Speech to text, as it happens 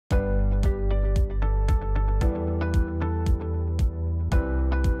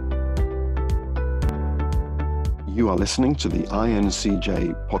You are listening to the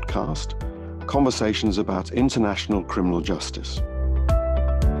INCJ podcast, Conversations about International Criminal Justice.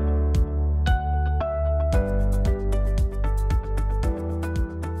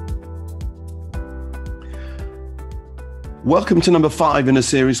 Welcome to number 5 in a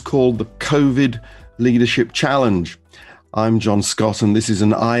series called the COVID Leadership Challenge. I'm John Scott, and this is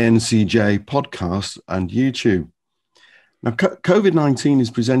an INCJ podcast and YouTube. Now, COVID-19 is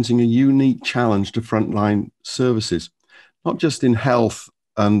presenting a unique challenge to frontline services, not just in health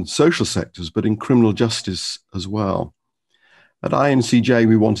and social sectors, but in criminal justice as well. At INCJ,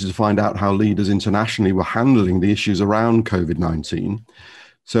 we wanted to find out how leaders internationally were handling the issues around COVID-19.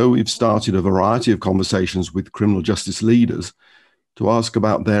 So we've started a variety of conversations with criminal justice leaders to ask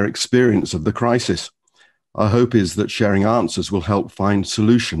about their experience of the crisis. Our hope is that sharing answers will help find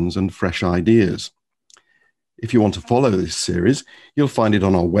solutions and fresh ideas. If you want to follow this series, you'll find it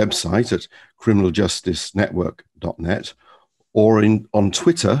on our website at criminaljusticenetwork.net or on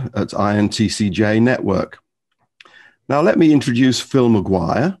Twitter at INTCJ Network. Now, let me introduce Phil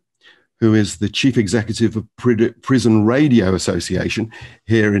Maguire, who is the Chief Executive of Prison Radio Association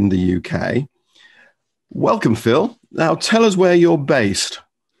here in the UK. Welcome, Phil. Now, tell us where you're based.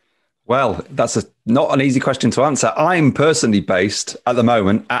 Well, that's not an easy question to answer. I'm personally based at the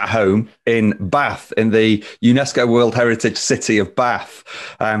moment at home in Bath, in the UNESCO World Heritage City of Bath.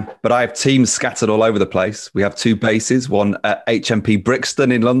 But I have teams scattered all over the place. We have 2 bases, one at HMP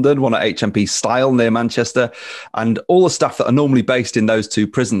Brixton in London, one at HMP Style near Manchester. And all the staff that are normally based in those 2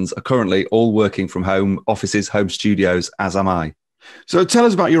 prisons are currently all working from home offices, home studios, as am I. So tell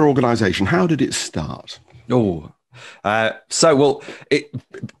us about your organisation. How did it start?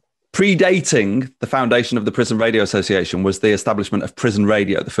 Predating the foundation of the Prison Radio Association was the establishment of Prison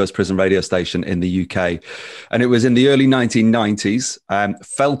Radio, the first prison radio station in the UK. And it was in the early 1990s.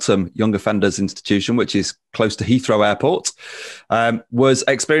 Feltham Young Offenders Institution, which is close to Heathrow Airport, was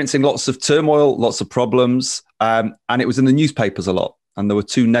experiencing lots of turmoil, lots of problems. And it was in the newspapers a lot. And there were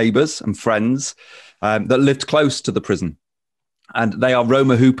 2 neighbours and friends that lived close to the prison. And they are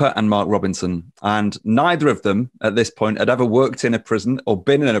Roma Hooper and Mark Robinson. And neither of them at this point had ever worked in a prison or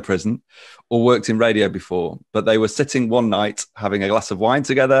been in a prison or worked in radio before. But they were sitting one night having a glass of wine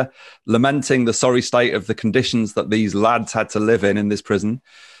together, lamenting the sorry state of the conditions that these lads had to live in this prison.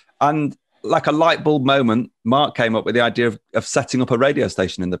 And like a light bulb moment, Mark came up with the idea of setting up a radio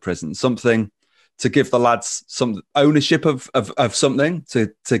station in the prison, something to give the lads some ownership of something,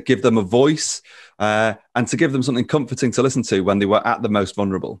 to give them a voice, and to give them something comforting to listen to when they were at the most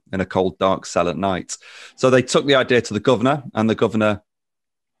vulnerable in a cold, dark cell at night. So they took the idea to the governor, and the governor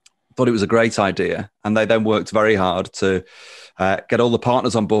thought it was a great idea. And they then worked very hard to get all the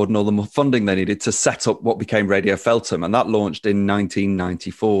partners on board and all the funding they needed to set up what became Radio Feltham. And that launched in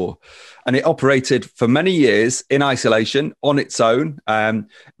 1994. And it operated for many years in isolation, on its own,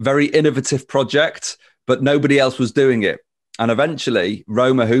 very innovative project, but nobody else was doing it. And eventually,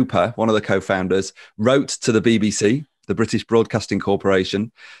 Roma Hooper, one of the co-founders, wrote to the BBC, the British Broadcasting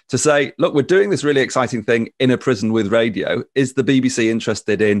Corporation, to say, look, we're doing this really exciting thing in a prison with radio. Is the BBC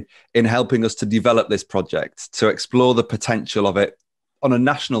interested in helping us to develop this project, to explore the potential of it on a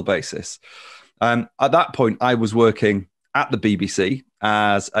national basis? At that point, I was working at the BBC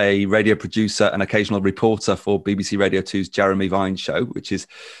as a radio producer and occasional reporter for BBC Radio 2's Jeremy Vine show, which is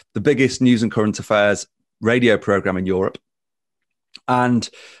the biggest news and current affairs radio programme in Europe. And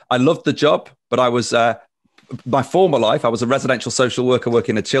I loved the job, but I was... my former life, I was a residential social worker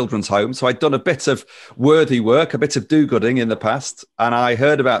working in a children's home. So I'd done a bit of worthy work, a bit of do-gooding in the past. And I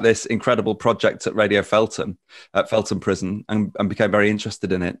heard about this incredible project at Radio Feltham, at Feltham Prison, and became very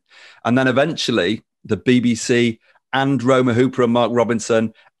interested in it. And then eventually the BBC and Roma Hooper and Mark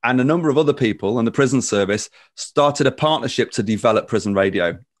Robinson and a number of other people and the prison service started a partnership to develop prison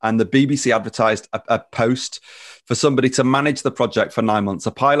radio. And the BBC advertised a post for somebody to manage the project for 9 months,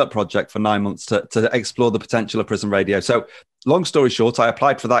 a pilot project for 9 months to explore the potential of prison radio. So long story short, I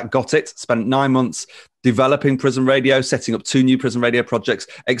applied for that, got it, spent 9 months developing prison radio, setting up 2 new prison radio projects,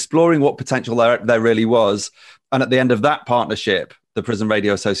 exploring what potential there really was. And at the end of that partnership, the Prison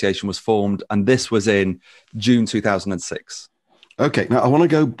Radio Association was formed. And this was in June 2006. Okay, now I want to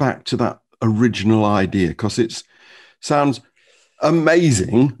go back to that original idea because it sounds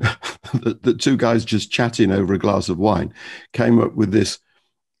amazing that 2 guys just chatting over a glass of wine came up with this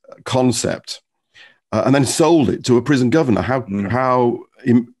concept and then sold it to a prison governor. How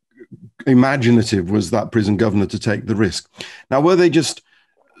imaginative was that prison governor to take the risk? Now, were they just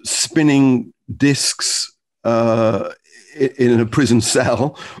spinning discs in a prison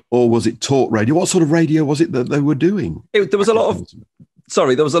cell, or was it talk radio? What sort of radio was it that they were doing? There was a lot of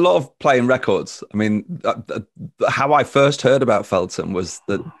sorry, there was a lot of playing records. I mean, how I first heard about Feltham was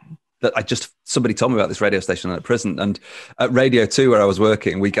that somebody told me about this radio station at prison, and at Radio 2 where I was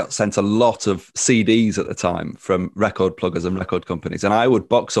working, we got sent a lot of CDs at the time from record pluggers and record companies, and I would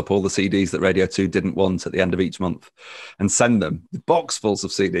box up all the CDs that Radio 2 didn't want at the end of each month and send them boxfuls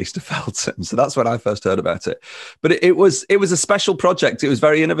of CDs to Feltham. So that's when I first heard about it. But it was a special project. It was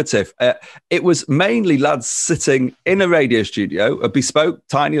very innovative. It was mainly lads sitting in a radio studio, a bespoke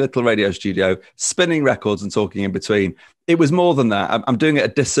tiny little radio studio, spinning records and talking in between. It was more than that. I'm doing it a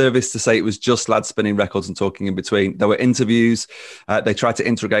disservice to say it was just lads spinning records and talking in between. There were interviews. They tried to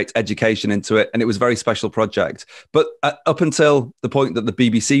integrate education into it, and it was a very special project. But up until the point that the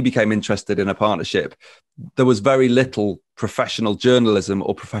BBC became interested in a partnership, there was very little professional journalism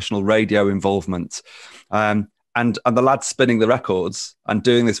or professional radio involvement. And the lads spinning the records and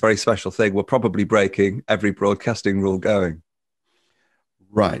doing this very special thing were probably breaking every broadcasting rule going.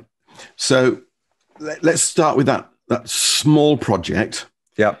 Right. So let's start with that small project.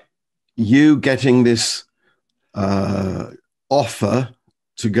 Yeah. You getting this offer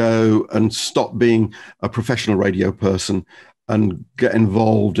to go and stop being a professional radio person and get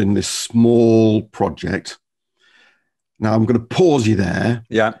involved in this small project. Now I'm going to pause you there.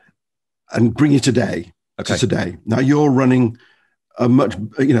 Yeah. And bring you today. Okay. To today. Now you're running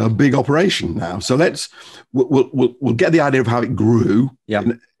a big operation now. So we'll get the idea of how it grew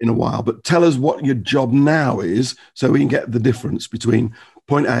in a while, but tell us what your job now is so we can get the difference between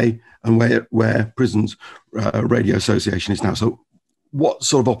point A and where Prisons Radio Association is now. So what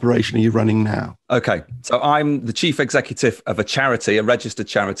sort of operation are you running now? Okay. So I'm the chief executive of a registered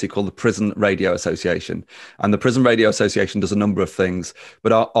charity called the Prison Radio Association. And the Prison Radio Association does a number of things,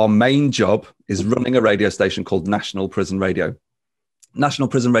 but our main job is running a radio station called National Prison Radio. National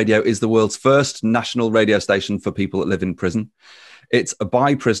Prison Radio is the world's first national radio station for people that live in prison. It's a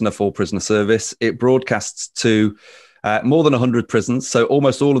by prisoner for prisoner service. It broadcasts to more than 100 prisons, so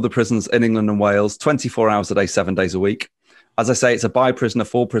almost all of the prisons in England and Wales, 24 hours a day, 7 days a week. As I say, it's a by prisoner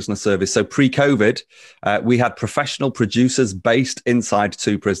for prisoner service. So pre-COVID, we had professional producers based inside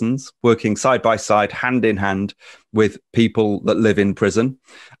 2 prisons, working side by side, hand in hand with people that live in prison.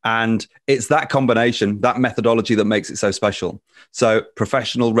 And it's that combination, that methodology that makes it so special. So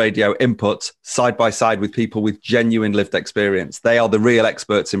professional radio input side by side with people with genuine lived experience. They are the real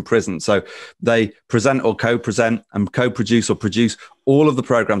experts in prison. So they present or co-present and co-produce or produce all of the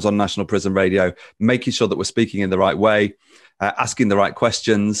programs on National Prison Radio, making sure that we're speaking in the right way, asking the right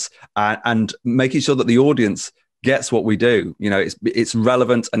questions, and making sure that the audience gets what we do. You know, it's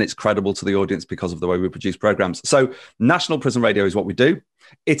relevant and it's credible to the audience because of the way we produce programs. So National Prison Radio is what we do.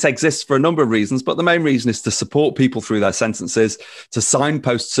 It exists for a number of reasons, but the main reason is to support people through their sentences, to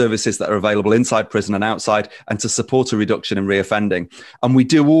signpost services that are available inside prison and outside, and to support a reduction in reoffending. And we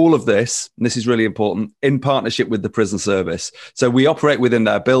do all of this, and this is really important, in partnership with the prison service. So we operate within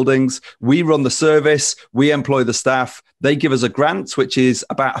their buildings, we run the service, we employ the staff, they give us a grant, which is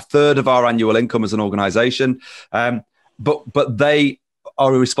about a third of our annual income as an organisation. But they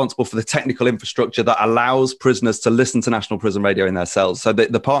are responsible for the technical infrastructure that allows prisoners to listen to National Prison Radio in their cells. So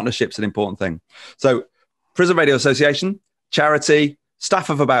the partnership's an important thing. So Prison Radio Association, charity, staff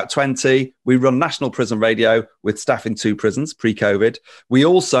of about 20. We run National Prison Radio with staff in 2 prisons pre-COVID. We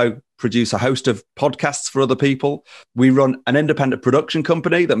also produce a host of podcasts for other people. We run an independent production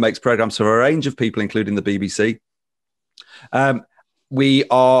company that makes programs for a range of people, including the BBC. We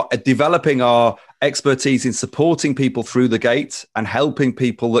are developing our expertise in supporting people through the gate and helping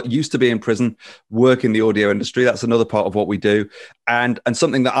people that used to be in prison work in the audio industry. That's another part of what we do. And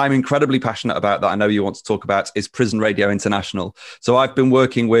something that I'm incredibly passionate about that I know you want to talk about is Prison Radio International. So I've been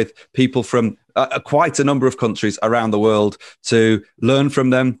working with people from quite a number of countries around the world to learn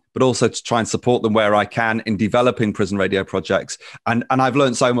from them, but also to try and support them where I can in developing prison radio projects. And I've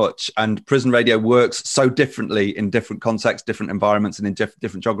learned so much. And prison radio works so differently in different contexts, different environments, and in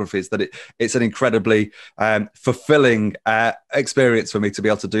different geographies that it's an incredibly fulfilling experience for me to be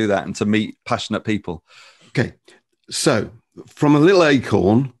able to do that and to meet passionate people. Okay. So from a little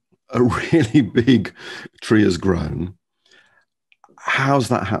acorn, a really big tree has grown. How's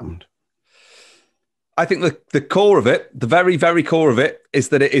that happened? I think the core of it, the very, very core of it, is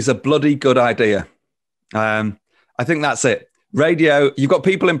that it is a bloody good idea. I think that's it. Radio, you've got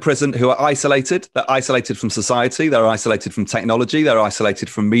people in prison who are isolated. They're isolated from society. They're isolated from technology. They're isolated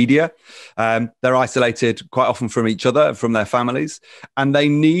from media. They're isolated quite often from each other, from their families. And they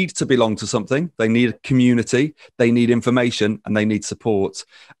need to belong to something. They need a community. They need information and they need support.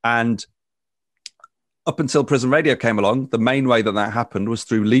 And up until Prison Radio came along, the main way that happened was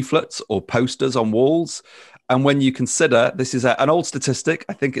through leaflets or posters on walls. And when you consider, this is an old statistic,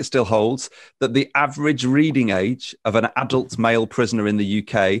 I think it still holds, that the average reading age of an adult male prisoner in the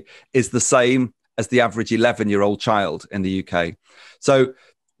UK is the same as the average 11-year-old child in the UK. So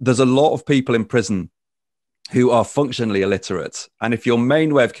there's a lot of people in prison who are functionally illiterate. And if your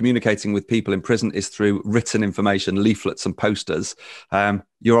main way of communicating with people in prison is through written information, leaflets and posters,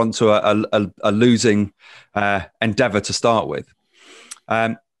 you're onto a losing endeavor to start with.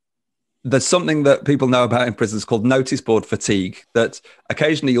 There's something that people know about in prisons called notice board fatigue, that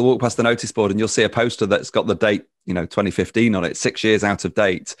occasionally you'll walk past the notice board and you'll see a poster that's got the date, 2015 on it, 6 years out of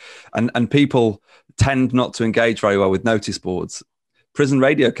date. And people tend not to engage very well with notice boards. Prison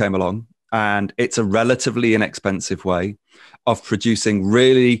radio came along, and it's a relatively inexpensive way of producing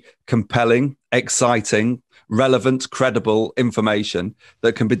really compelling, exciting, relevant, credible information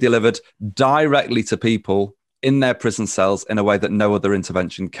that can be delivered directly to people in their prison cells in a way that no other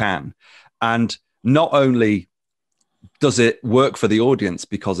intervention can. And not only does it work for the audience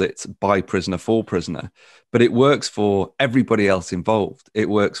because it's by prisoner for prisoner, but it works for everybody else involved. It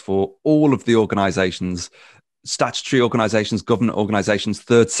works for all of the organizations, statutory organizations, government organizations,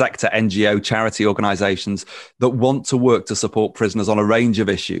 third sector, NGO, charity organizations that want to work to support prisoners on a range of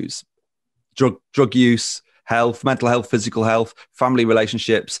issues: drug use, health, mental health, physical health, family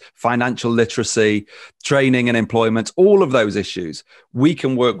relationships, financial literacy, training and employment, all of those issues. We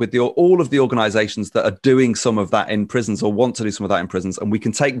can work with all of the organizations that are doing some of that in prisons or want to do some of that in prisons, and we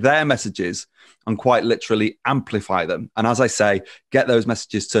can take their messages and quite literally amplify them. And as I say, get those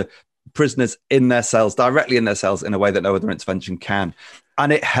messages to prisoners in their cells, directly in their cells, in a way that no other intervention can.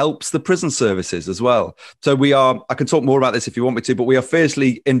 And it helps the prison services as well. So I can talk more about this if you want me to, but we are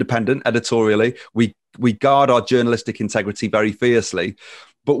fiercely independent editorially. We guard our journalistic integrity very fiercely,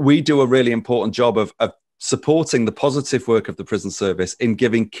 but we do a really important job of supporting the positive work of the prison service in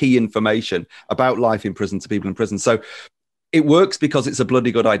giving key information about life in prison to people in prison. So it works because it's a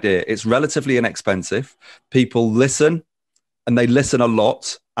bloody good idea. It's relatively inexpensive. People listen, and they listen a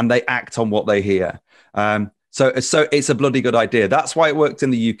lot, and they act on what they hear. So it's a bloody good idea. That's why it worked in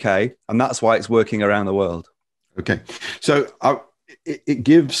the UK, and that's why it's working around the world. Okay. So it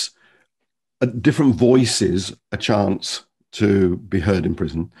gives different voices a chance to be heard in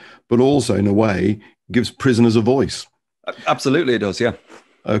prison, but also in a way gives prisoners a voice. Absolutely, it does. Yeah.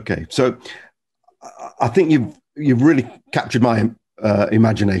 Okay. So I think you've really captured my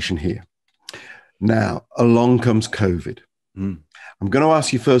imagination here. Now, along comes COVID. I'm going to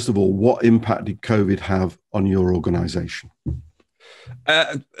ask you, first of all, what impact did COVID have on your organization?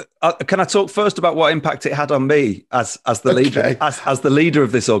 Can I talk first about what impact it had on me as the leader, as the leader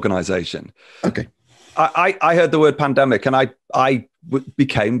of this organization? Okay. I heard the word pandemic, and I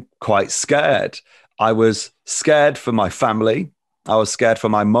became quite scared. I was scared for my family. I was scared for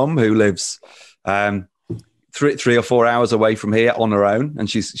my mum, who lives 3 or 4 hours away from here on her own, and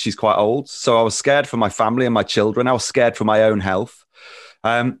she's quite old. So I was scared for my family and my children. I was scared for my own health.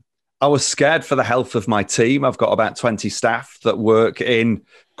 I was scared for the health of my team. I've got about 20 staff that work in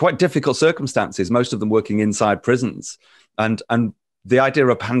quite difficult circumstances, most of them working inside prisons. And the idea of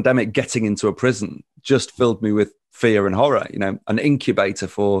a pandemic getting into a prison just filled me with fear and horror, an incubator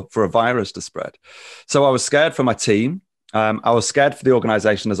for a virus to spread. So I was scared for my team. I was scared for the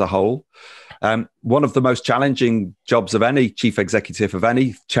organization as a whole. One of the most challenging jobs of any chief executive of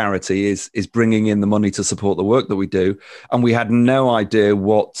any charity is bringing in the money to support the work that we do. And we had no idea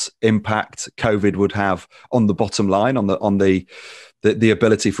what impact COVID would have on the bottom line, on the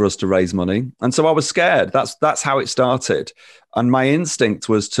ability for us to raise money. And so I was scared. That's how it started. And my instinct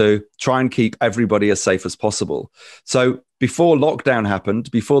was to try and keep everybody as safe as possible. So before lockdown happened,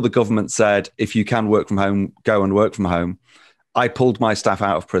 before the government said, if you can work from home, go and work from home, I pulled my staff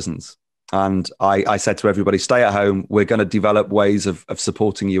out of prisons. And I said to everybody, stay at home. We're going to develop ways of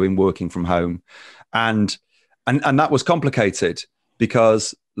supporting you in working from home. And that was complicated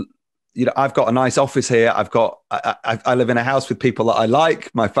because, I've got a nice office here. I live in a house with people that I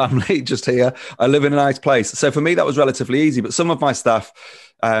like, my family just here. I live in a nice place. So for me, that was relatively easy. But some of my staff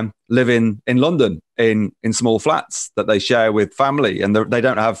live in London in small flats that they share with family, and they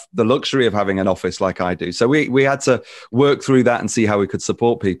don't have the luxury of having an office like I do. So we had to work through that and see how we could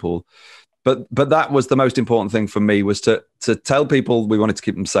support people. But that was the most important thing for me, was to tell people we wanted to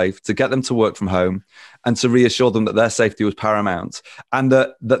keep them safe, to get them to work from home, and to reassure them that their safety was paramount, and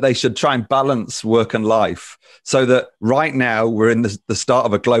that they should try and balance work and life. So that right now we're in the start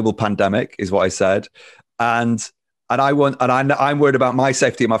of a global pandemic, is what I said, and I'm worried about my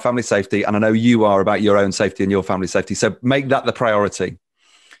safety and my family's safety, and I know you are about your own safety and your family's safety. So make that the priority.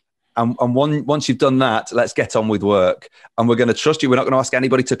 And once you've done that, let's get on with work. And we're going to trust you. We're not going to ask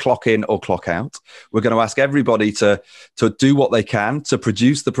anybody to clock in or clock out. We're going to ask everybody to do what they can to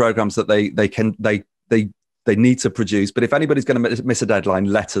produce the programs that they need to produce. But if anybody's going to miss a deadline,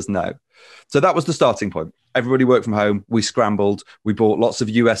 let us know. So that was the starting point. Everybody worked from home. We scrambled. We bought lots of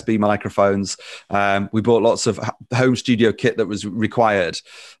USB microphones. We bought lots of home studio kit that was required.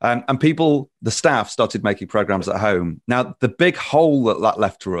 And the staff started making programs at home. Now, the big hole that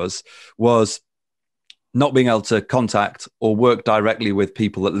left for us was not being able to contact or work directly with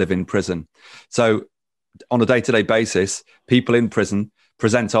people that live in prison. So on a day-to-day basis, people in prison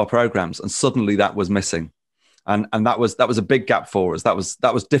present our programs, and suddenly that was missing. And that was a big gap for us. That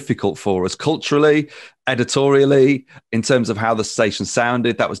was difficult for us culturally, editorially, in terms of how the station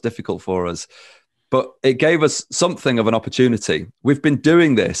sounded. That was difficult for us, but it gave us something of an opportunity. We've been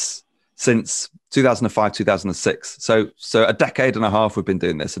doing this since 2005, 2006. So a decade and a half we've been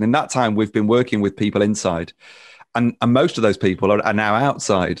doing this, and in that time we've been working with people inside, and most of those people are now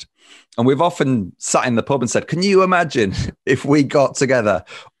outside. And we've often sat in the pub and said, can you imagine if we got together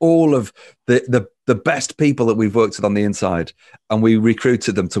all of the best people that we've worked with on the inside and we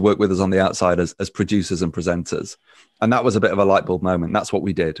recruited them to work with us on the outside as producers and presenters? And that was a bit of a light bulb moment. That's what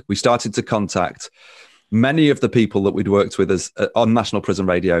we did. We started to contact many of the people that we'd worked with on National Prison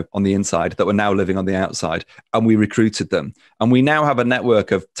Radio on the inside that were now living on the outside, and we recruited them. And we now have a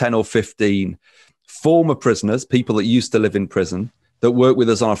network of 10 or 15 former prisoners, people that used to live in prison, that work with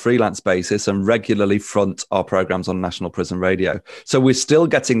us on a freelance basis and regularly front our programs on National Prison Radio. So we're still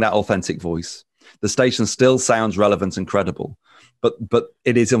getting that authentic voice. The station still sounds relevant and credible, but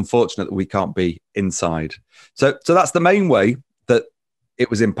it is unfortunate that we can't be inside. So that's the main way that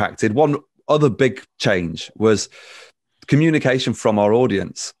it was impacted. One other big change was communication from our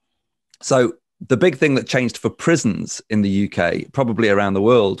audience. So the big thing that changed for prisons in the UK, probably around the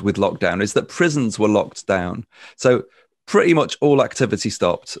world with lockdown, is that prisons were locked down. So pretty much all activity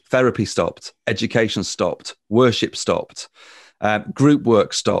stopped, therapy stopped, education stopped, worship stopped, group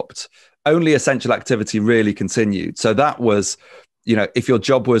work stopped. Only essential activity really continued. So that was, if your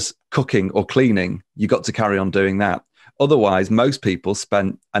job was cooking or cleaning, you got to carry on doing that. Otherwise, most people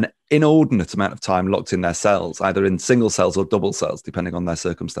spent an inordinate amount of time locked in their cells, either in single cells or double cells, depending on their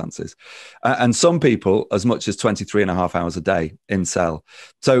circumstances. And some people, as much as 23 and a half hours a day in cell.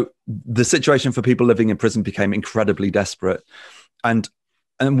 So the situation for people living in prison became incredibly desperate. And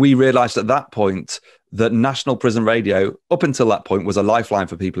we realized at that point that National Prison Radio, up until that point, was a lifeline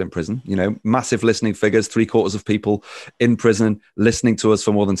for people in prison. Massive listening figures, 3/4 of people in prison listening to us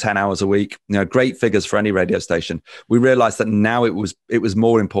for more than 10 hours a week. Great figures for any radio station. We realized that now it was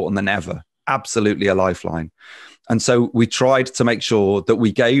more important than ever. Absolutely a lifeline. And so we tried to make sure that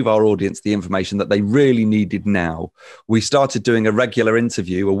we gave our audience the information that they really needed now. We started doing a regular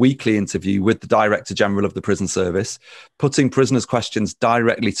interview, a weekly interview with the Director General of the Prison Service, putting prisoners' questions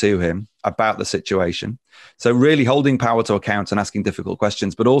directly to him about the situation. So really holding power to account and asking difficult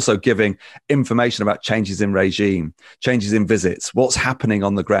questions, but also giving information about changes in regime, changes in visits, what's happening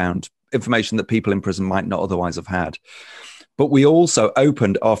on the ground, information that people in prison might not otherwise have had. But we also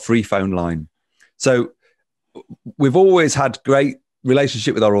opened our free phone line. So we've always had great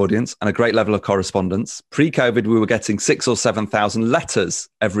relationship with our audience and a great level of correspondence. Pre-COVID, we were getting 6,000 or 7,000 letters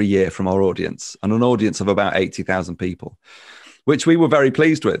every year from our audience, and an audience of about 80,000 people, which we were very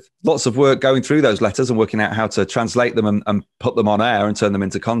pleased with. Lots of work going through those letters and working out how to translate them and put them on air and turn them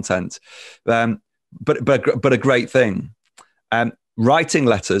into content. But a great thing. Writing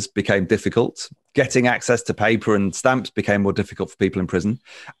letters became difficult. Getting access to paper and stamps became more difficult for people in prison.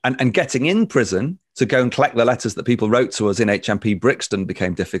 And getting in prison to go and collect the letters that people wrote to us in HMP Brixton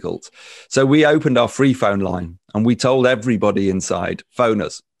became difficult. So we opened our free phone line and we told everybody inside, phone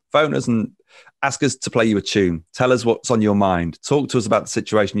us and ask us to play you a tune. Tell us what's on your mind. Talk to us about the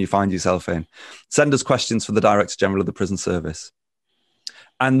situation you find yourself in. Send us questions for the Director General of the Prison Service.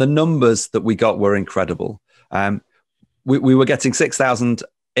 And the numbers that we got were incredible. We were getting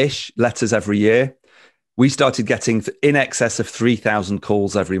 6,000-ish letters every year. We started getting in excess of 3,000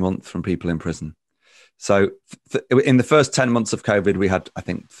 calls every month from people in prison. So in the first 10 months of COVID, we had, I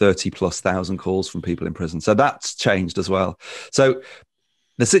think, 30,000+ calls from people in prison. So that's changed as well. So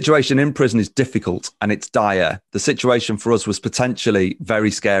the situation in prison is difficult and it's dire. The situation for us was potentially very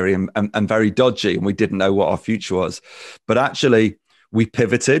scary and very dodgy, and we didn't know what our future was. But actually, we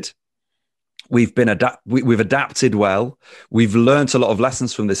pivoted. We've adapted well. We've learned a lot of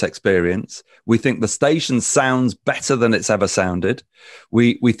lessons from this experience. We think the station sounds better than it's ever sounded.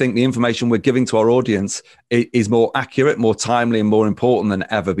 We think the information we're giving to our audience is more accurate, more timely, and more important than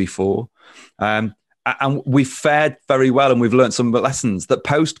ever before. And and we've fared very well, and we've learned some lessons that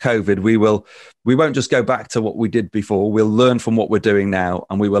post-COVID we won't just go back to what we did before. We'll learn from what we're doing now,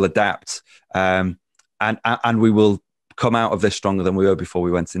 and we will adapt, and we will come out of this stronger than we were before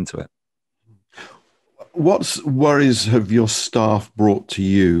we went into it. What worries have your staff brought to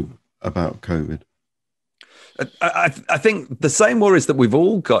you about COVID? I think the same worries that we've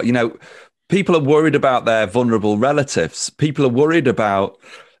all got. People are worried about their vulnerable relatives. People are worried about,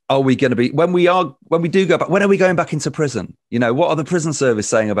 are we going to be, when we do go back, when are we going back into prison? What are the prison service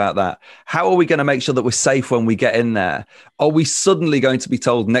saying about that? How are we going to make sure that we're safe when we get in there? Are we suddenly going to be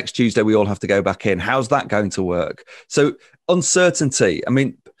told next Tuesday we all have to go back in? How's that going to work? So uncertainty. I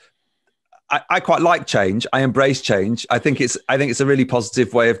mean, I quite like change. I embrace change. I think it's a really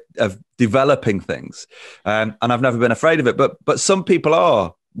positive way of developing things. And I've never been afraid of it. But some people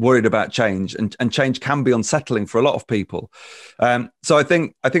are worried about change, and change can be unsettling for a lot of people. So I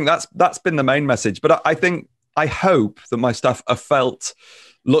think that's been the main message. But I hope that my staff are felt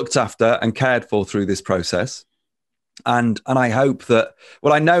looked after and cared for through this process. And I hope that,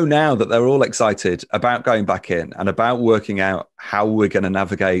 I know now that they're all excited about going back in and about working out how we're going to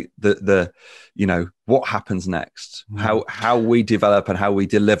navigate the what happens next, how we develop and how we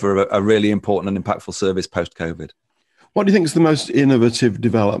deliver a really important and impactful service post-COVID. What do you think is the most innovative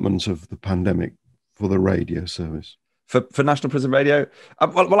development of the pandemic for the radio service? For National Prison Radio?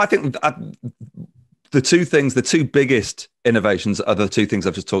 I think the two biggest innovations are the two things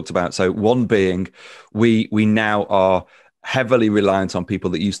I've just talked about. So one being we now are heavily reliant on people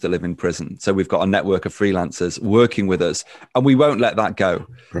that used to live in prison. So we've got a network of freelancers working with us, and we won't let that go.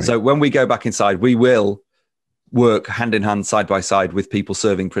 Great. So when we go back inside, we will work hand in hand, side by side with people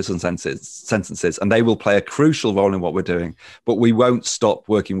serving prison sentences, and they will play a crucial role in what we're doing. But we won't stop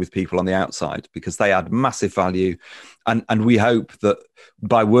working with people on the outside because they add massive value. And we hope that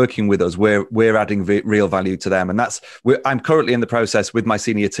by working with us, we're adding real value to them. And I'm currently in the process with my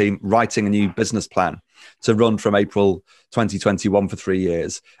senior team writing a new business plan to run from April 2021 for 3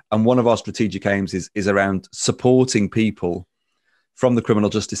 years. And one of our strategic aims is around supporting people from the criminal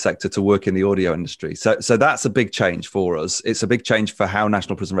justice sector to work in the audio industry. So that's a big change for us. It's a big change for how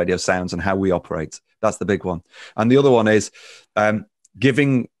National Prison Radio sounds and how we operate. That's the big one. And the other one is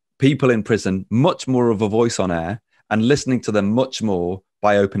giving people in prison much more of a voice on air and listening to them much more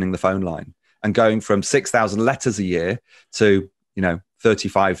by opening the phone line and going from 6,000 letters a year to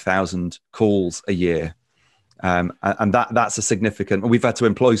 35,000 calls a year. And that's a significant. We've had to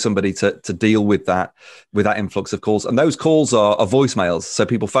employ somebody to deal with that influx of calls, and those calls are voicemails. So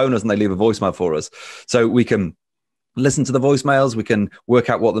people phone us and they leave a voicemail for us. So we can listen to the voicemails. We can work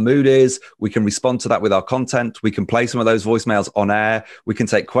out what the mood is. We can respond to that with our content. We can play some of those voicemails on air. We can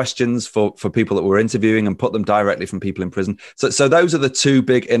take questions for people that we're interviewing and put them directly from people in prison. So those are the two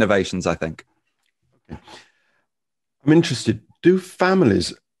big innovations, I think. Okay. I'm interested. Do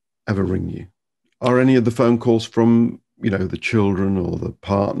families ever ring you? Are any of the phone calls from, the children or the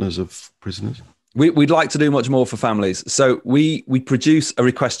partners of prisoners? We'd like to do much more for families. So we produce a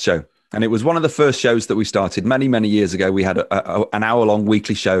request show. And it was one of the first shows that we started many, many years ago. We had an hour-long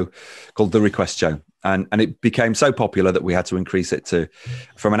weekly show called The Request Show. And it became so popular that we had to increase it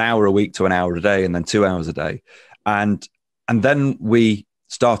from an hour a week to an hour a day, and then 2 hours a day. And then we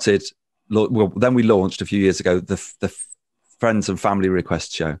started, then we launched a few years ago the Friends and Family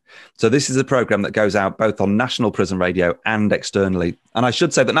Request Show. So this is a program that goes out both on National Prison Radio and externally. And I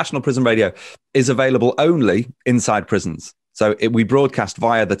should say that National Prison Radio is available only inside prisons. So we broadcast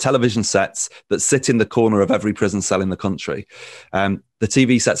via the television sets that sit in the corner of every prison cell in the country. The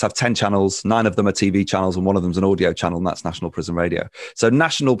TV sets have 10 channels, 9 of them are TV channels, and one of them is an audio channel, and that's National Prison Radio. So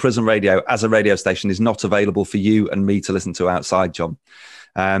National Prison Radio as a radio station is not available for you and me to listen to outside, John.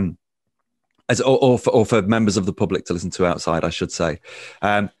 Or for members of the public to listen to outside, I should say.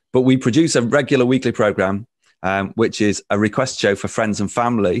 But we produce a regular weekly program, which is a request show for friends and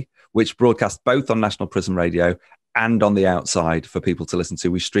family, which broadcasts both on National Prison Radio and on the outside for people to listen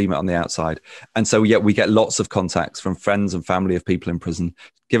to. We stream it on the outside. And so we get lots of contacts from friends and family of people in prison,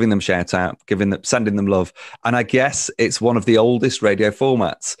 giving them shout out, sending them love. And I guess it's one of the oldest radio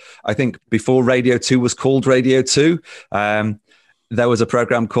formats. I think before Radio 2 was called Radio 2, there was a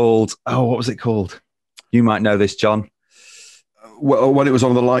program called, what was it called? You might know this, John. Well, when it was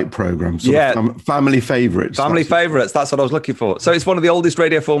on the Light program, Family Favourites. Family Favourites, that's what I was looking for. So it's one of the oldest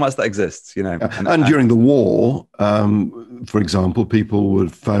radio formats that exists, And during the war, for example, people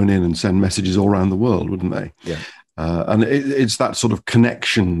would phone in and send messages all around the world, wouldn't they? Yeah. And it's that sort of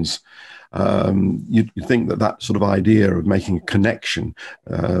connections. You'd think that sort of idea of making a connection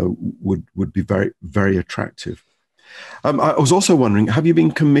would be very, very attractive. I was also wondering, have you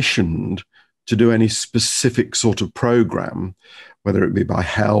been commissioned to do any specific sort of program, whether it be by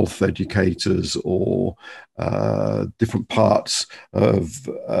health educators or different parts of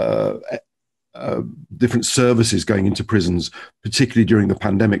different services going into prisons, particularly during the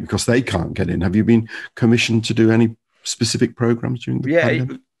pandemic, because they can't get in? Have you been commissioned to do any specific programs during the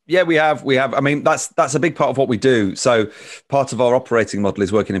pandemic? Yeah, we have. I mean, that's a big part of what we do. So part of our operating model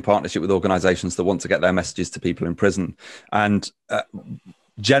is working in partnership with organisations that want to get their messages to people in prison. And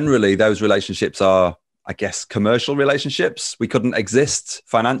generally, those relationships are, I guess, commercial relationships. We couldn't exist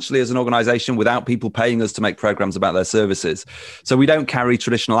financially as an organisation without people paying us to make programmes about their services. So we don't carry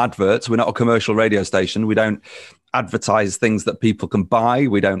traditional adverts. We're not a commercial radio station. We don't advertise things that people can buy.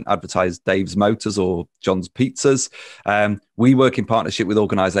 We don't advertise Dave's Motors or John's Pizzas. We work in partnership with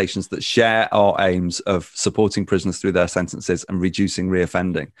organisations that share our aims of supporting prisoners through their sentences and reducing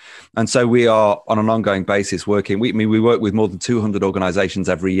reoffending. And so we are on an ongoing basis working. We work with more than 200 organisations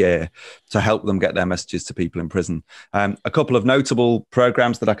every year to help them get their messages to people in prison. A couple of notable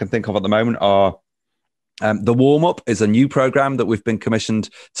programmes that I can think of at the moment are The Warm Up is a new programme that we've been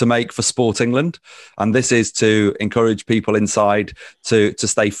commissioned to make for Sport England. And this is to encourage people inside to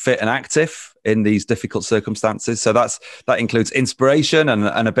stay fit and active in these difficult circumstances. So that includes inspiration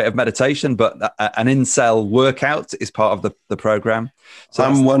and a bit of meditation, but an in-cell workout is part of the programme. So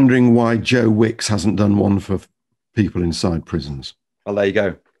I'm wondering why Joe Wicks hasn't done one for people inside prisons. Well, there you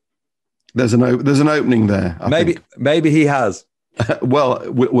go. There's an opening there. Maybe he has. Well,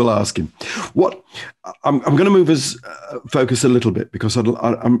 we'll ask him. What I'm going to move us focus a little bit, because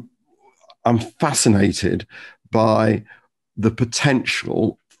I'm fascinated by the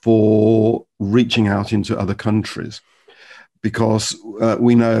potential for reaching out into other countries, because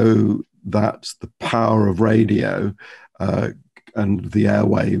we know that the power of radio and the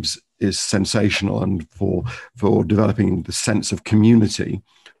airwaves is sensational, and for developing the sense of community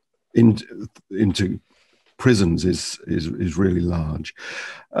into prisons is really large.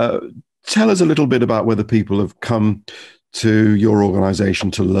 Tell us a little bit about whether people have come to your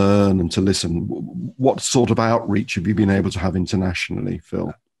organisation to learn and to listen. What sort of outreach have you been able to have internationally,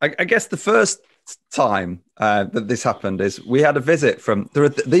 Phil? I guess the first time that this happened is we had a visit from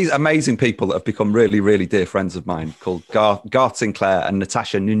these amazing people that have become really, really dear friends of mine, called Garth Sinclair and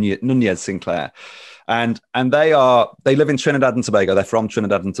Natasha Nunez Sinclair. And they live in Trinidad and Tobago. They're from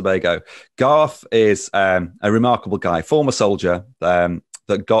Trinidad and Tobago. Garth is a remarkable guy, former soldier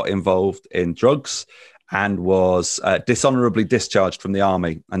that got involved in drugs and was dishonorably discharged from the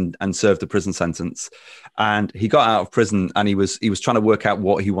army and served a prison sentence. And he got out of prison and he was trying to work out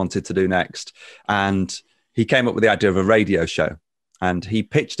what he wanted to do next. And he came up with the idea of a radio show. And he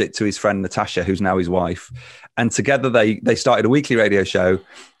pitched it to his friend Natasha, who's now his wife. And together they started a weekly radio show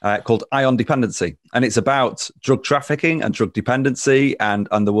called Eye on Dependency. And it's about drug trafficking and drug dependency and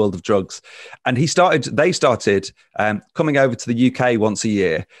the world of drugs. And they started coming over to the UK once a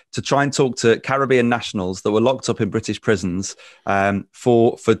year to try and talk to Caribbean nationals that were locked up in British prisons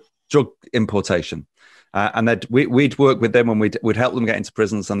for drug importation. And we'd work with them and we'd help them get into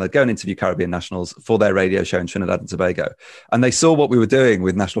prisons, and they'd go and interview Caribbean nationals for their radio show in Trinidad and Tobago. And they saw what we were doing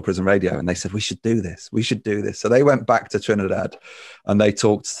with National Prison Radio, and they said, we should do this. So they went back to Trinidad and they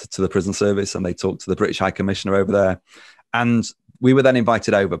talked to the prison service and they talked to the British High Commissioner over there. And we were then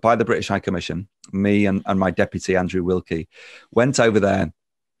invited over by the British High Commission. Me and my deputy, Andrew Wilkie, went over there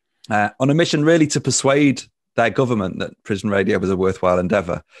on a mission really to persuade their government that prison radio was a worthwhile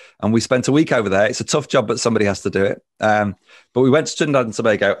endeavour. And we spent a week over there. It's a tough job, but somebody has to do it. But we went to Trinidad and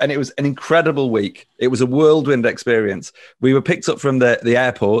Tobago, and it was an incredible week. It was a whirlwind experience. We were picked up from the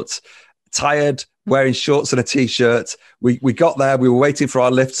airport, tired, wearing shorts and a T-shirt. We got there. We were waiting for our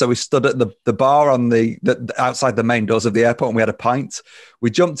lift, so we stood at the bar on the outside the main doors of the airport, and we had a pint. We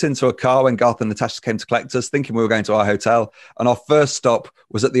jumped into a car when Garth and Natasha came to collect us, thinking we were going to our hotel. And our first stop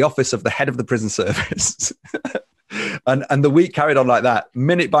was at the office of the head of the prison service. And the week carried on like that.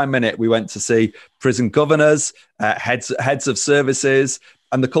 Minute by minute, we went to see prison governors, heads of services.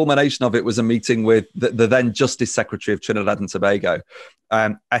 And the culmination of it was a meeting with the then Justice Secretary of Trinidad and Tobago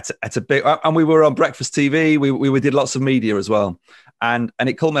at a big, and we were on breakfast TV. We did lots of media as well. And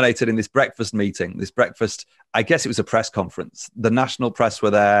it culminated in this breakfast meeting, I guess it was a press conference. The national press were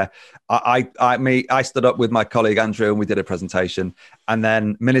there. I stood up with my colleague Andrew and we did a presentation. And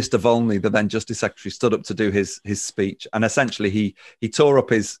then Minister Volney, the then Justice Secretary, stood up to do his speech. And essentially he tore up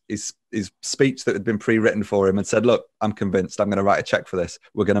his speech that had been pre-written for him and said, look, I'm convinced I'm going to write a check for this.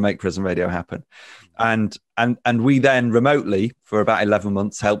 We're going to make prison radio happen. And we then remotely for about 11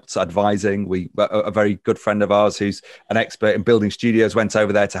 months helped advising. A very good friend of ours who's an expert in building studios went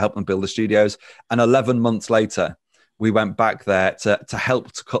over there to help them build the studios. And 11 months later, we went back there to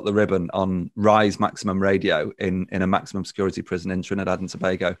help to cut the ribbon on Rise Maximum Radio in a maximum security prison in Trinidad and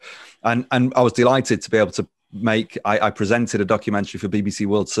Tobago. And I was delighted to be able to I presented a documentary for BBC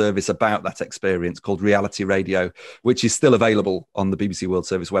World Service about that experience called Reality Radio, which is still available on the BBC World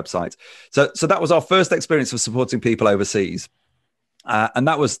Service website. So that was our first experience of supporting people overseas. And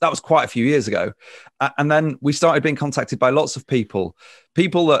that was quite a few years ago. And then we started being contacted by lots of people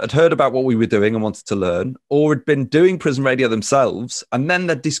that had heard about what we were doing and wanted to learn, or had been doing prison radio themselves, and then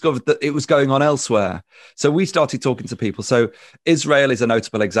they'd discovered that it was going on elsewhere. So we started talking to people. So Israel is a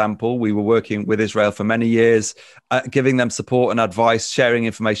notable example. We were working with Israel for many years, giving them support and advice, sharing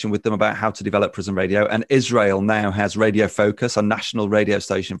information with them about how to develop prison radio. And Israel now has Radio Focus, a national radio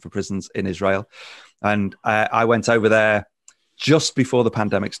station for prisons in Israel. And I went over there just before the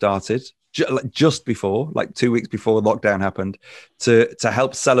pandemic started, just before, like 2 weeks before lockdown happened, to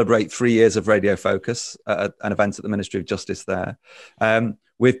help celebrate 3 years of Radio Focus, an event at the Ministry of Justice there.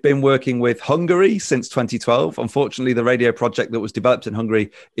 We've been working with Hungary since 2012. Unfortunately, the radio project that was developed in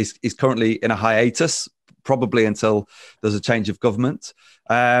Hungary is currently in a hiatus, probably until there's a change of government.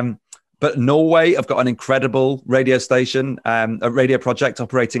 But Norway have got an incredible radio station, a radio project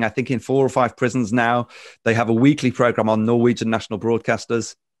operating, I think, in 4 or 5 prisons now. They have a weekly program on Norwegian national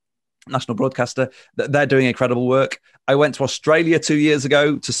broadcaster. They're doing incredible work. I went to Australia 2 years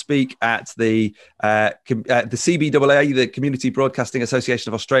ago to speak at the CBAA, the Community Broadcasting Association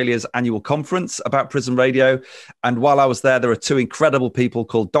of Australia's annual conference about prison radio. And while I was there are 2 incredible people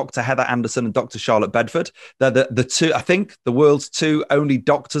called Dr. Heather Anderson and Dr. Charlotte Bedford. They're the 2, I think, the world's 2 only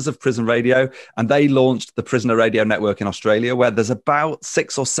doctors of prison radio. And they launched the Prisoner Radio Network in Australia, where there's about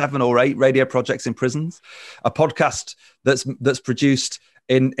 6 or 7 or 8 radio projects in prisons. A podcast that's produced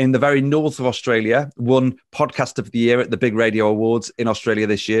in the very north of Australia, won Podcast of the Year at the Big Radio Awards in Australia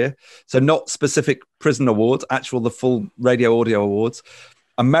this year. So not specific prison awards, the full radio audio awards.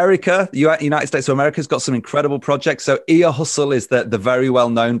 America, the United States of America has got some incredible projects. So Ear Hustle is the very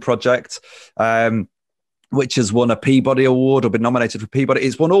well-known project, which has won a Peabody Award or been nominated for Peabody.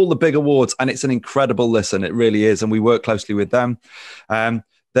 It's won all the big awards, and it's an incredible listen. It really is. And we work closely with them.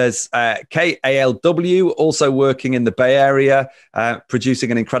 There's KALW also working in the Bay Area,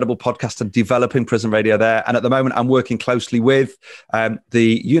 producing an incredible podcast and developing prison radio there. And at the moment, I'm working closely with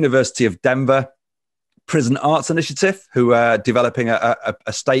the University of Denver Prison Arts Initiative, who are developing a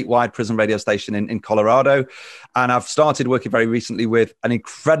statewide prison radio station in Colorado. And I've started working very recently with an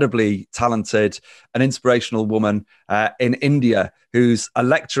incredibly talented and inspirational woman in India, who's a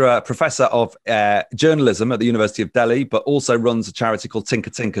lecturer, professor of journalism at the University of Delhi, but also runs a charity called Tinker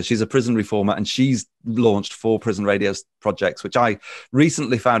Tinker. She's a prison reformer, and she's launched 4 prison radio projects, which I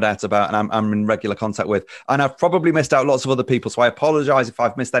recently found out about, and I'm in regular contact with. And I've probably missed out lots of other people, so I apologize if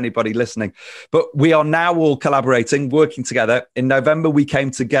I've missed anybody listening. But we are now all collaborating, working together. In November, we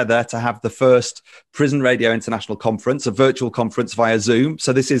came together to have the first Prison Radio International Conference, a virtual conference via Zoom.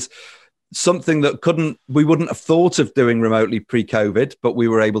 So this is something that we wouldn't have thought of doing remotely pre-COVID, but we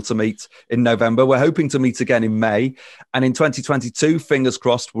were able to meet in November. We're hoping to meet again in May. And in 2022, fingers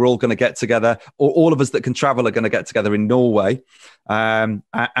crossed, we're all going to get together, or all of us that can travel are going to get together in Norway. And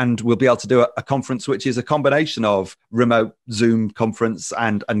we'll be able to do a conference, which is a combination of remote Zoom conference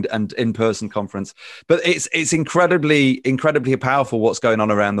and in-person conference. But it's incredibly, incredibly powerful what's going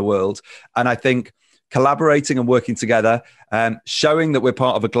on around the world. And I think collaborating and working together, showing that we're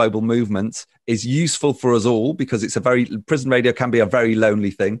part of a global movement is useful for us all, because prison radio can be a very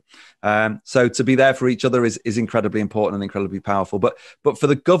lonely thing. So to be there for each other is incredibly important and incredibly powerful. But for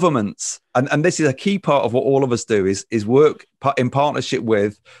the governments, and this is a key part of what all of us do, is work in partnership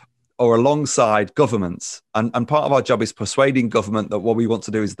with or alongside governments. And part of our job is persuading government that what we want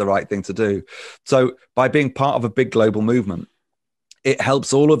to do is the right thing to do. So by being part of a big global movement, it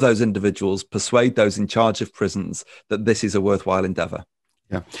helps all of those individuals persuade those in charge of prisons that this is a worthwhile endeavor.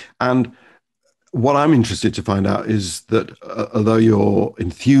 Yeah. And what I'm interested to find out is that although your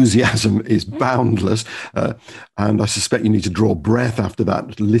enthusiasm is boundless, and I suspect you need to draw breath after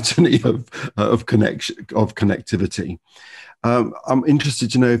that litany of connectivity, I'm interested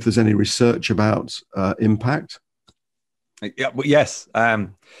to know if there's any research about impact. Yeah, well, yes.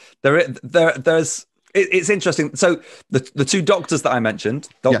 There's. It's interesting. So the 2 doctors that I mentioned,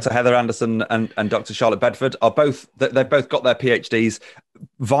 Dr. Heather Anderson and Dr. Charlotte Bedford, they've both got their PhDs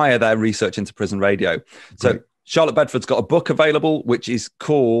via their research into prison radio. Great. So Charlotte Bedford's got a book available, which is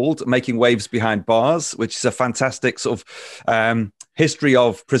called Making Waves Behind Bars, which is a fantastic sort of history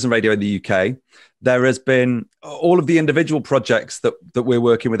of prison radio in the UK. There has been all of the individual projects that we're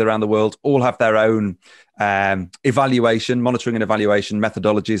working with around the world all have their own evaluation, monitoring and evaluation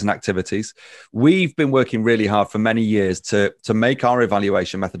methodologies and activities. We've been working really hard for many years to make our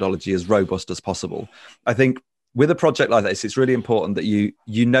evaluation methodology as robust as possible. I think with a project like this, it's really important that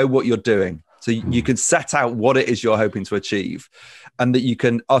you know what you're doing. So you can set out what it is you're hoping to achieve, and that you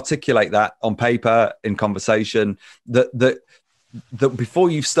can articulate that on paper, in conversation, that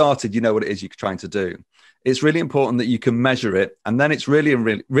before you've started, you know what it is you're trying to do. It's really important that you can measure it. And then it's really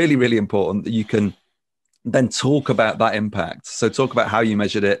important that you can then talk about that impact. So talk about how you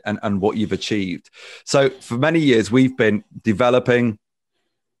measured it and what you've achieved. So for many years, we've been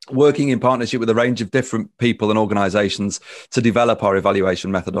working in partnership with a range of different people and organizations to develop our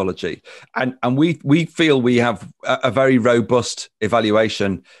evaluation methodology. And we feel we have a very robust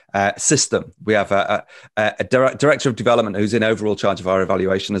evaluation system. We have a director of development who's in overall charge of our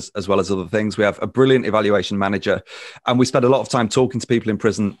evaluation as well as other things. We have a brilliant evaluation manager, and we spend a lot of time talking to people in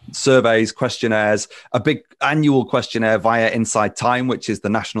prison, surveys, questionnaires, a big annual questionnaire via Inside Time, which is the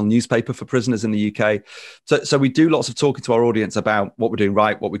national newspaper for prisoners in the UK. So we do lots of talking to our audience about what we're doing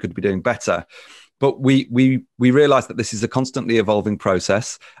right, what we could be doing better. But we realize that this is a constantly evolving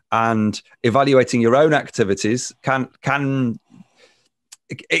process, and evaluating your own activities can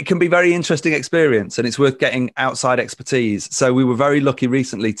be a very interesting experience, and it's worth getting outside expertise. So we were very lucky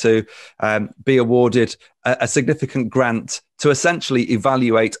recently to be awarded a significant grant to essentially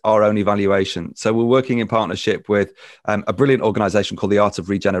evaluate our own evaluation. So we're working in partnership with a brilliant organization called the Art of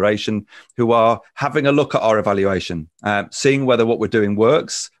Regeneration, who are having a look at our evaluation, seeing whether what we're doing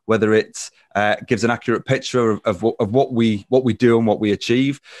works, whether it gives an accurate picture of what we do and what we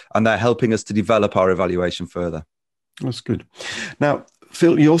achieve, and they're helping us to develop our evaluation further. That's good. Now,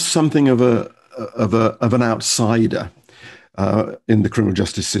 Phil, you're something of an outsider in the criminal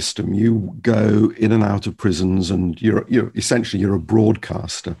justice system. You go in and out of prisons, and you're essentially a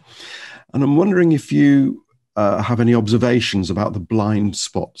broadcaster. And I'm wondering if you have any observations about the blind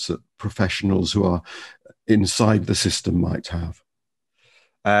spots that professionals who are inside the system might have.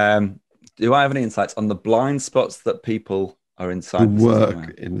 Do I have any insights on the blind spots that people are inside the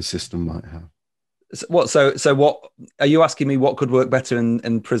work in the system might have? So what are you asking me? What could work better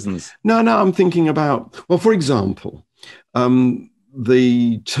in prisons? No, I'm thinking about, well, for example,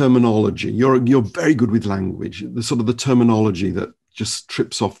 the terminology. You're very good with language. The sort of the terminology that just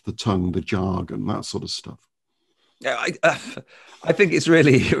trips off the tongue, the jargon, that sort of stuff. Yeah, I think it's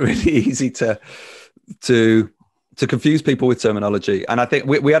really easy to confuse people with terminology. And I think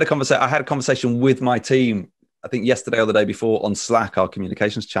we had a conversation. I had a conversation with my team, I think yesterday or the day before, on Slack, our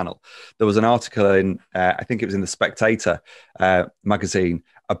communications channel. There was an article in, I think it was in the Spectator magazine,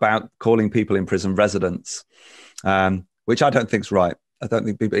 about calling people in prison residents, which I don't think is right. I don't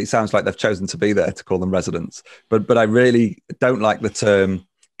think it sounds like they've chosen to be there to call them residents. But I really don't like the term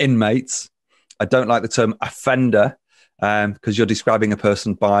inmates. I don't like the term offender, because you're describing a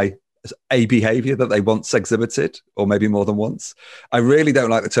person by a behavior that they once exhibited, or maybe more than once. I really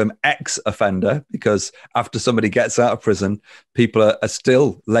don't like the term ex-offender, because after somebody gets out of prison, people are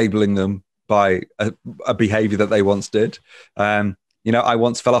still labeling them by a behavior that they once did. I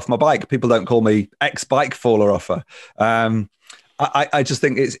once fell off my bike. People don't call me ex-bike faller offer. I just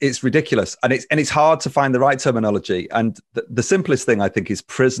think it's ridiculous, and it's hard to find the right terminology. And the simplest thing I think is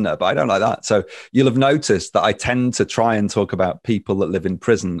prisoner, but I don't like that. So you'll have noticed that I tend to try and talk about people that live in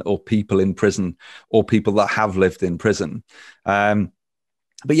prison, or people in prison, or people that have lived in prison. But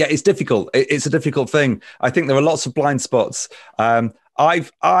yeah, it's difficult. It's a difficult thing. I think there are lots of blind spots.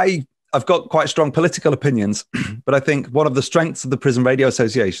 I've got quite strong political opinions, but I think one of the strengths of the Prison Radio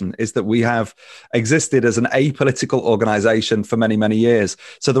Association is that we have existed as an apolitical organization for many, many years.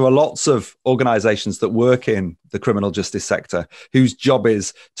 So there are lots of organizations that work in the criminal justice sector whose job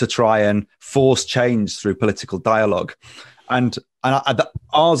is to try and force change through political dialogue. And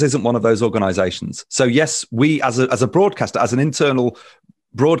ours isn't one of those organizations. So yes, we as a broadcaster, as an internal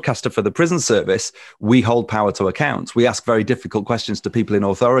broadcaster for the prison service, we hold power to account. We ask very difficult questions to people in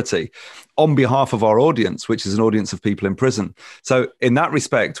authority on behalf of our audience, which is an audience of people in prison. So in that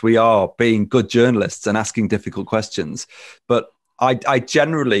respect, we are being good journalists and asking difficult questions. But I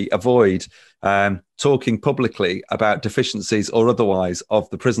generally avoid talking publicly about deficiencies or otherwise of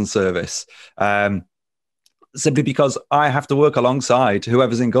the prison service, simply because I have to work alongside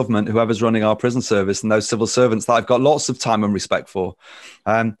whoever's in government, whoever's running our prison service, and those civil servants that I've got lots of time and respect for.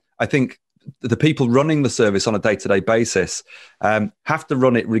 I think the people running the service on a day-to-day basis have to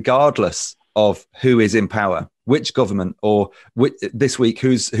run it regardless of who is in power, which government, or this week,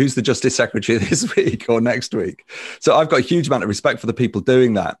 who's the Justice Secretary this week or next week. So I've got a huge amount of respect for the people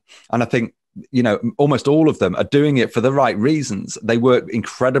doing that. And I think, almost all of them are doing it for the right reasons. They work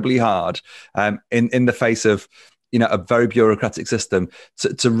incredibly hard in the face of, a very bureaucratic system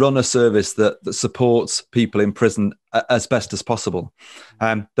to run a service that supports people in prison as best as possible.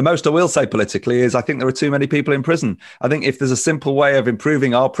 The most I will say politically is I think there are too many people in prison. I think if there's a simple way of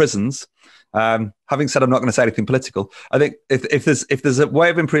improving our prisons, having said I'm not going to say anything political, I think if there's a way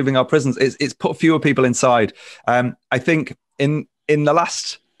of improving our prisons, it's put fewer people inside. I think in the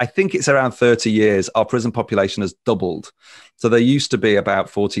last, I think it's around 30 years, our prison population has doubled. So there used to be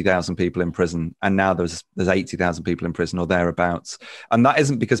about 40,000 people in prison, and now there's 80,000 people in prison or thereabouts. And that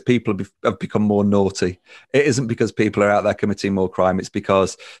isn't because people have become more naughty. It isn't because people are out there committing more crime. It's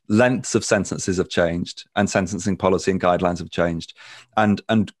because lengths of sentences have changed and sentencing policy and guidelines have changed. And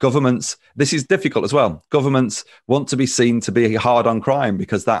governments, this is difficult as well. Governments want to be seen to be hard on crime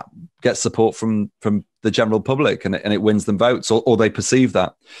because that gets support from the general public and it wins them votes, or they perceive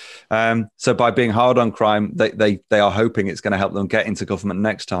that. So by being hard on crime, they are hoping it's going to help them get into government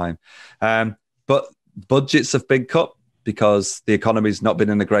next time. But budgets have been cut because the economy's not been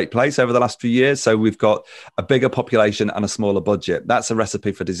in a great place over the last few years. So we've got a bigger population and a smaller budget. That's a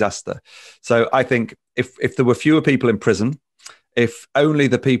recipe for disaster. So I think if there were fewer people in prison, if only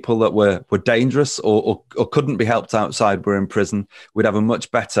the people that were dangerous or couldn't be helped outside were in prison, we'd have a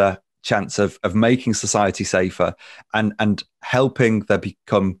much better chance of making society safer and helping there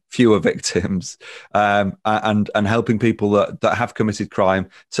become fewer victims, and helping people that have committed crime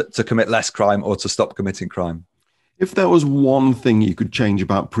to commit less crime or to stop committing crime. If there was one thing you could change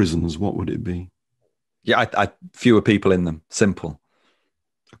about prisons, what would it be? Yeah, fewer people in them. Simple.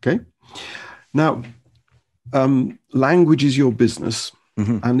 Okay. Now, language is your business.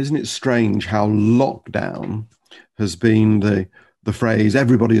 Mm-hmm. And isn't it strange how lockdown has been the phrase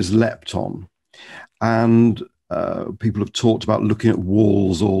everybody has leapt on? And people have talked about looking at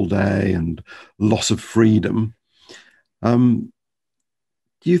walls all day and loss of freedom.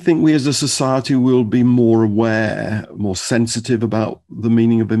 Do you think we as a society will be more aware, more sensitive about the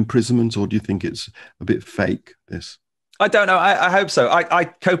meaning of imprisonment, or do you think it's a bit fake, this? I don't know. I hope so. I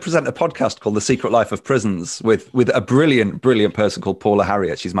co-present a podcast called The Secret Life of Prisons with a brilliant person called Paula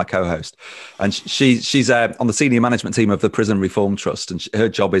Harriet. She's my co-host. And she's on the senior management team of the Prison Reform Trust. And her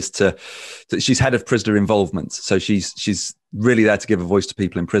job is she's head of prisoner involvement. So she's really there to give a voice to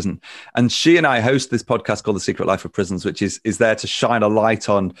people in prison. And she and I host this podcast called The Secret Life of Prisons, which is there to shine a light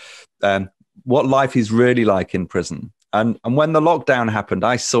on what life is really like in prison. And when the lockdown happened,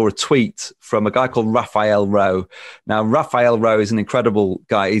 I saw a tweet from a guy called Raphael Rowe. Now, Raphael Rowe is an incredible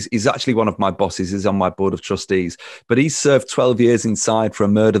guy. He's actually one of my bosses. He's on my board of trustees. But he served 12 years inside for a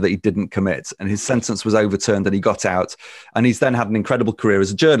murder that he didn't commit. And his sentence was overturned and he got out. And he's then had an incredible career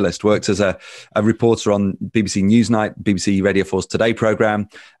as a journalist, worked as a reporter on BBC Newsnight, BBC Radio 4's Today programme.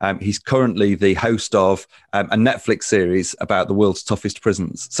 He's currently the host of a Netflix series about the world's toughest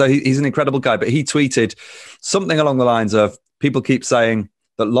prisons. So he's an incredible guy. But he tweeted something along the lines of, people keep saying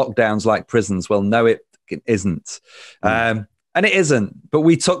that lockdown's like prisons. Well, no, it isn't. And it isn't. But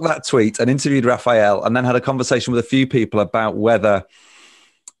we took that tweet and interviewed Raphael and then had a conversation with a few people about whether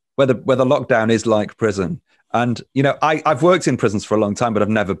lockdown is like prison. And, I've worked in prisons for a long time, but I've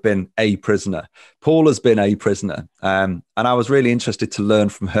never been a prisoner. Paula's been a prisoner. And I was really interested to learn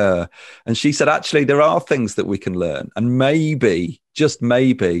from her. And she said, actually, there are things that we can learn. And maybe, just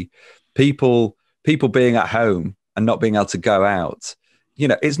maybe, people being at home and not being able to go out,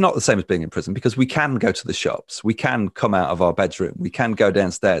 it's not the same as being in prison, because we can go to the shops, we can come out of our bedroom, we can go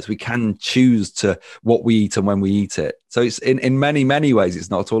downstairs, we can choose to what we eat and when we eat it. So it's in many, many ways, it's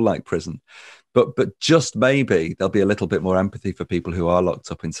not at all like prison. But just maybe there'll be a little bit more empathy for people who are locked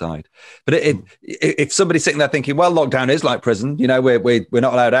up inside. But if somebody's sitting there thinking, well, lockdown is like prison, we're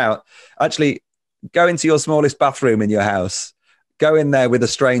not allowed out. Actually, go into your smallest bathroom in your house, go in there with a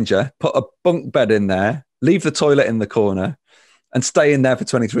stranger, put a bunk bed in there, leave the toilet in the corner, and stay in there for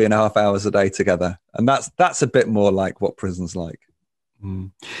 23 and a half hours a day together. And that's a bit more like what prison's like.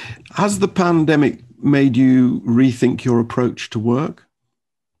 Has the pandemic made you rethink your approach to work?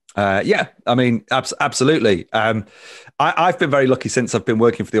 Yeah, I mean, absolutely. I've been very lucky since I've been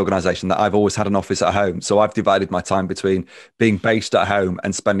working for the organisation that I've always had an office at home. So I've divided my time between being based at home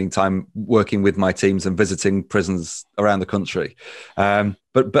and spending time working with my teams and visiting prisons around the country.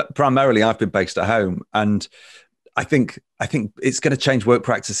 But primarily I've been based at home. And I think it's going to change work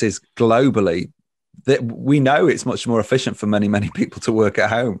practices globally, that we know it's much more efficient for many people to work at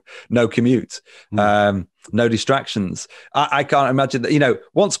home. No commute, no distractions. I can't imagine that. You know,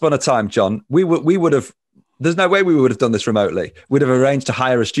 once upon a time, John, we would have. There's no way we would have done this remotely. We'd have arranged to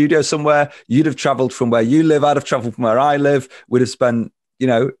hire a studio somewhere. You'd have traveled from where you live. I'd have traveled from where I live. We'd have spent, you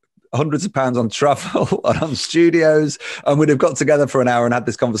know, hundreds of pounds on travel and on studios, and we'd have got together for an hour and had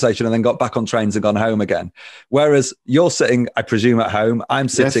this conversation and then got back on trains and gone home again. Whereas you're sitting, I presume, at home. I'm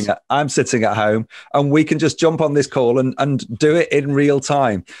sitting at home, and we can just jump on this call and do it in real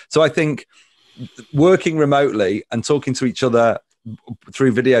time. So I think working remotely and talking to each other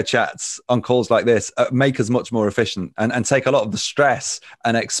through video chats on calls like this make us much more efficient and take a lot of the stress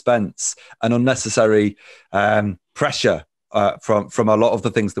and expense and unnecessary pressure from a lot of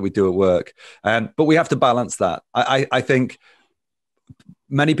the things that we do at work. But we have to balance that. I think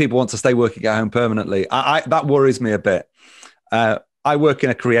many people want to stay working at home permanently. That worries me a bit. I work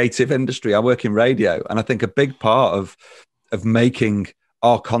in a creative industry. I work in radio, and I think a big part of making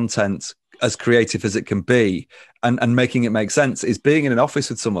our content as creative as it can be and making it make sense is being in an office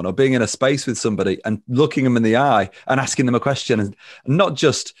with someone or being in a space with somebody and looking them in the eye and asking them a question, and not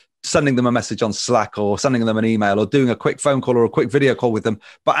just sending them a message on Slack or sending them an email or doing a quick phone call or a quick video call with them,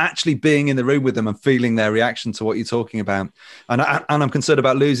 but actually being in the room with them and feeling their reaction to what you're talking about. And I'm concerned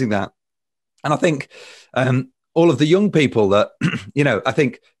about losing that. And I think all of the young people that, you know, I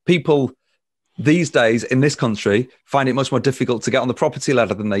think people these days in this country find it much more difficult to get on the property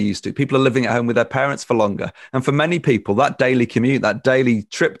ladder than they used to. People are living at home with their parents for longer. And for many people, that daily commute, that daily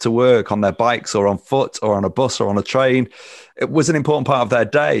trip to work on their bikes or on foot or on a bus or on a train, it was an important part of their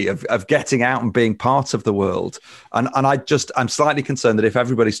day of getting out and being part of the world. And I'm slightly concerned that if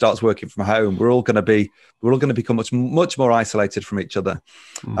everybody starts working from home, we're all going to become much more isolated from each other.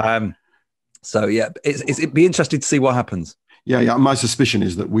 So yeah, it'd be interesting to see what happens. Yeah. My suspicion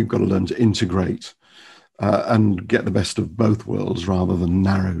is that we've got to learn to integrate and get the best of both worlds rather than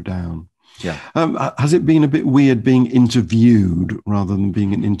narrow down. Yeah. Has it been a bit weird being interviewed rather than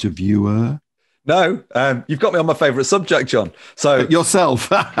being an interviewer? No, you've got me on my favourite subject, John. So yourself?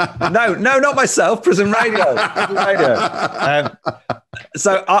 No, not myself. Prison radio.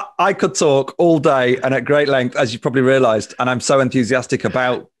 So I could talk all day and at great length, as you probably realised, and I'm so enthusiastic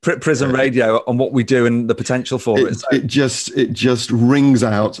about prison radio and what we do and the potential for it. So. It just rings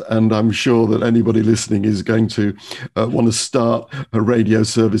out, and I'm sure that anybody listening is going to want to start a radio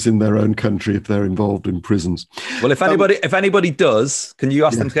service in their own country if they're involved in prisons. Well, if anybody does, can you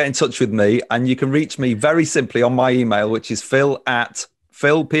ask them to get in touch with me? And you can reach me very simply on my email, which is phil at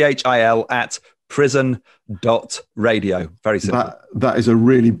prison.radio. Very simple. That is a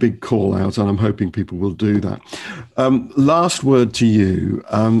really big call out, and I'm hoping people will do that. Last word to you.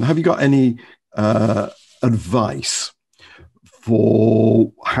 Have you got any advice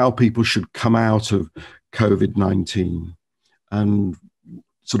for how people should come out of COVID-19 and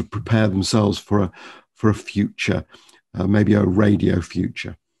sort of prepare themselves for a future, maybe a radio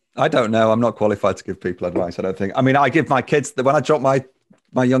future? I don't know. I'm not qualified to give people advice, I don't think. I mean, I give my kids, when I drop my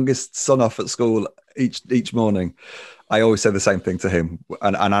youngest son off at school each morning, I always say the same thing to him.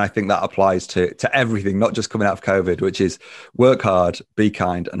 And I think that applies to everything, not just coming out of COVID, which is work hard, be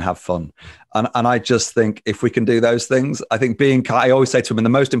kind, and have fun. And I just think if we can do those things, I think being kind, I always say to him, and the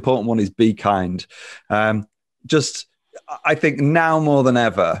most important one is be kind. I think now more than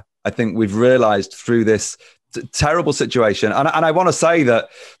ever, I think we've realized through this terrible situation. And I want to say that,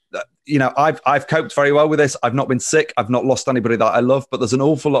 you know, I've coped very well with this. I've not been sick. I've not lost anybody that I love, but there's an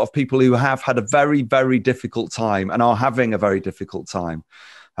awful lot of people who have had a very, very difficult time and are having a very difficult time.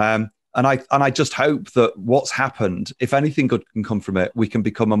 And I just hope that what's happened, if anything good can come from it, we can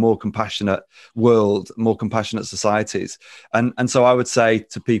become a more compassionate world, more compassionate societies. And so I would say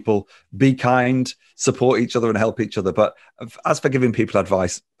to people, be kind, support each other and help each other. But as for giving people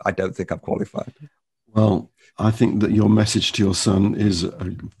advice, I don't think I'm qualified. Well, I think that your message to your son is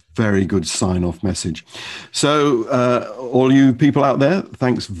a very good sign-off message. So all you people out there,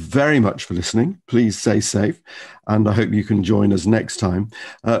 thanks very much for listening. Please stay safe, and I hope you can join us next time.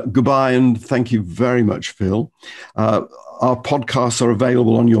 Goodbye, and thank you very much, Phil. Our podcasts are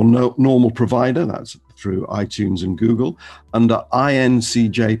available on your normal provider. That's through iTunes and Google under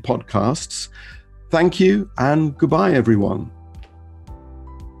INCJ Podcasts. Thank you, and goodbye, everyone.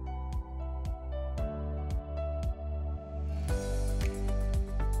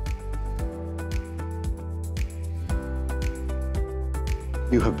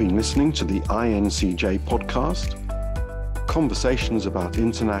 You have been listening to the INCJ podcast, Conversations about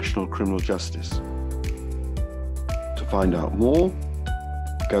International Criminal Justice. To find out more,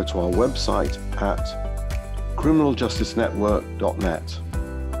 go to our website at criminaljusticenetwork.net.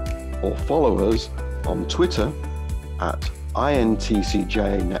 or follow us on Twitter at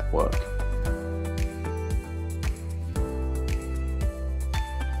INTCJ Network.